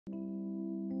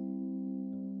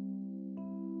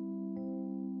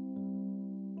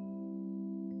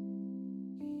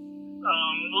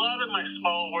A lot of my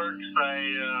small works, I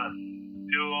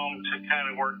do them to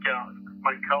kind of work out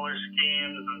my color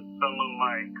schemes and some of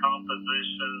my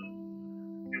compositions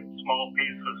in small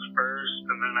pieces first,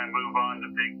 and then I move on to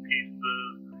big pieces.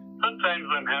 Sometimes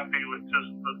I'm happy with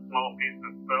just the small piece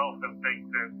itself and think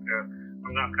that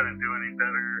I'm not going to do any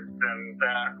better than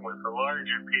that with a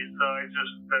larger piece, so I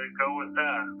just go with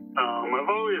that. I've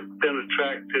always been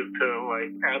attracted to like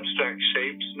abstract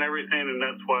shapes and everything, and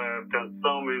that's why I've done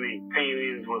so many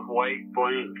paintings with white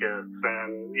blankets.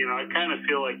 And I kind of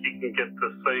feel like you can get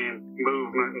the same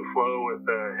movement and flow with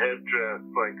a headdress,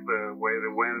 like the way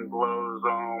the wind blows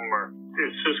them, or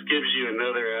it just gives you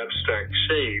another abstract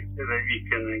shape that you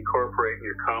can incorporate in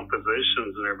your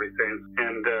compositions and everything.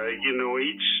 And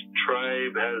each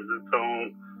tribe has its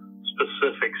own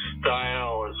specific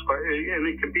style, and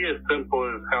it can be as simple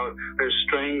as how there's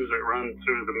strings that run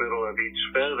through the middle of each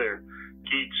feather.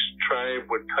 Each tribe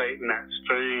would tighten that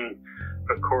string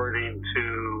according to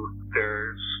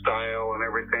their style and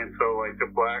everything. So like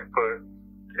the Blackfoot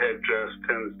headdress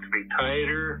tends to be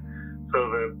tighter, so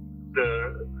the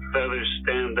feathers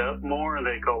stand up more.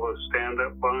 They call those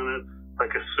stand-up bonnets.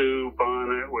 Like a Sioux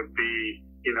bonnet would be,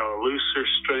 a looser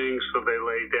string, so they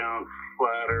lay down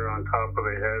flatter on top of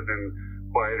the head and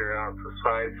wider out the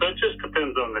side. So it just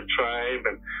depends on the tribe,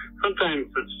 and sometimes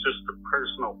it's just a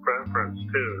personal preference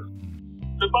too.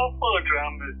 The buffalo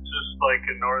drum is just like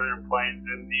in Northern Plains,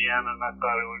 Indiana, and I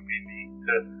thought it would be neat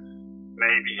to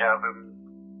maybe have him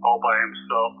all by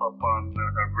himself up on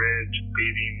a ridge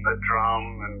beating the drum,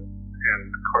 and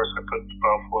of course I put the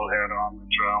buffalo head on the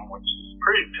drum, which is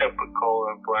pretty typical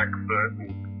of Blackfoot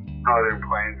and Northern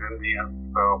Plains Indians.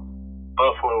 So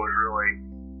buffalo is really,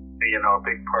 a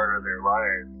big part of their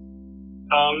lives.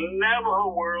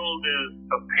 Navajo World is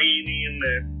a painting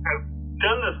that I've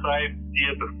done this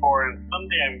idea before, and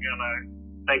someday I'm going to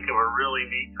think of a really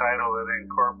neat title that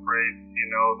incorporates,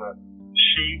 the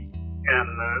sheep and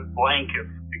the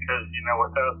blankets, because,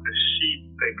 without the sheep,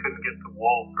 they couldn't get the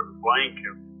wool for the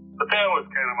blankets. But that was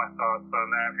kind of my thoughts on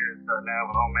that. Here's a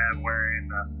Navajo man wearing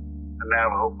a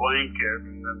Navajo blanket,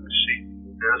 and then the sheep in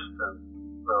the distance.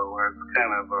 So it's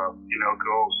kind of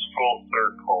goes full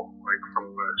circle, like from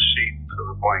the sheep to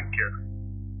the blanket.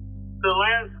 The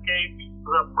landscapes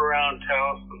up around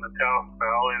Taos and the Taos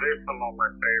Valley, they're some of my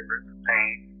favorite to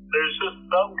paint. There's just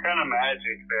some kind of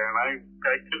magic there, and I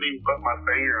couldn't even put my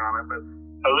finger on it, but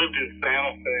I lived in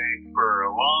Santa Fe for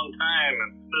a long time,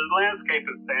 and the landscape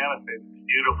in Santa Fe is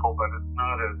beautiful, but it's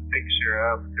not as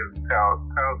picturesque as Taos.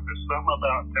 There's something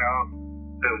about Taos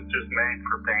that was just made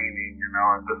for painting,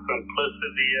 the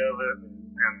simplicity of it,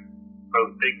 and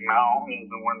those big mountains,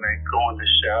 and when they go into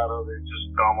shadow, they just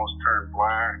almost turn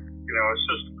black. It's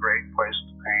just a great place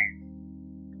to paint.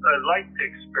 I'd like to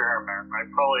experiment. I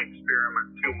probably experiment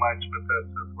too much, but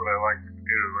that's just what I like to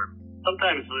do. And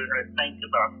sometimes I think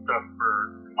about stuff for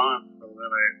months, and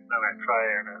then I try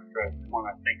it when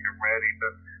I think I'm ready.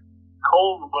 But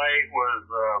cold white was,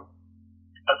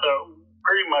 I thought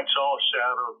pretty much all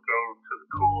shadows go to the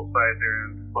cool side. They're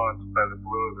influenced by the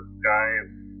blue of the sky. And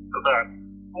I thought,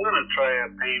 I'm going to try a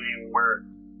painting where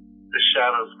the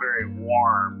shadow's very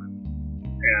warm,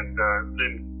 and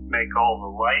then make all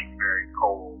the light very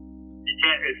cold. You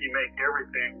can't, if you make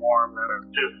everything warm, then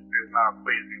it just is not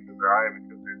pleasing to the eye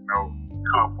because there's no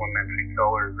complementary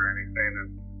colors or anything. And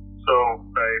so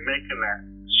by making that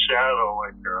shadow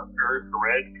like a earth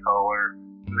red color,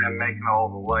 and then making all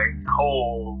the light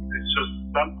cold, it's just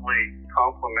simply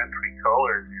complementary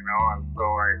colors, and so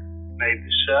I made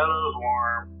the shadows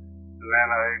warm, and then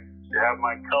I have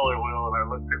my color wheel, and I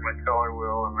looked at my color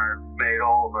wheel, and I made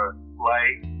all the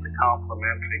light, the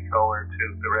complementary color to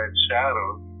the red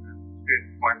shadows. It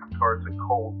went towards a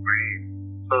cold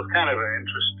green. So it's kind of an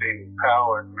interesting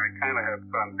palette, and I kind of had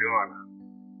fun doing it.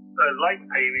 I like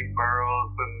painting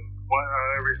burrows, and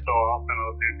every so often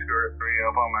I'll do 2 or 3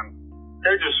 of them, and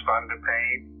they're just fun to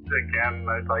paint. Again,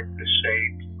 I like the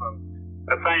shapes, and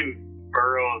I find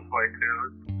burrows, like their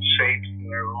shapes and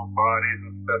their little bodies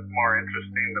and stuff, more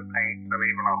interesting to paint than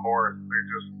even a horse. They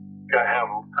just have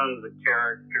tons of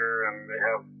character, and they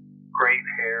have great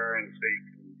hair, and so you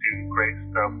can do great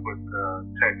stuff with the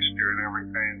texture and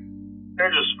everything. They're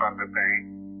just fun to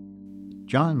paint.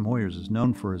 John Moyers is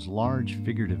known for his large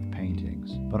figurative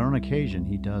paintings, but on occasion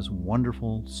he does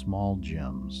wonderful small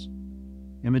gems.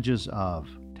 Images of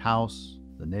Taos,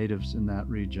 the natives in that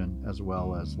region, as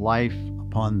well as life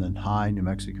upon the high New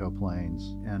Mexico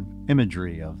plains, and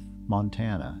imagery of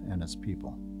Montana and its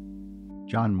people.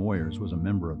 John Moyers was a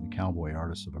member of the Cowboy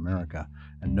Artists of America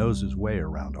and knows his way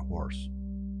around a horse.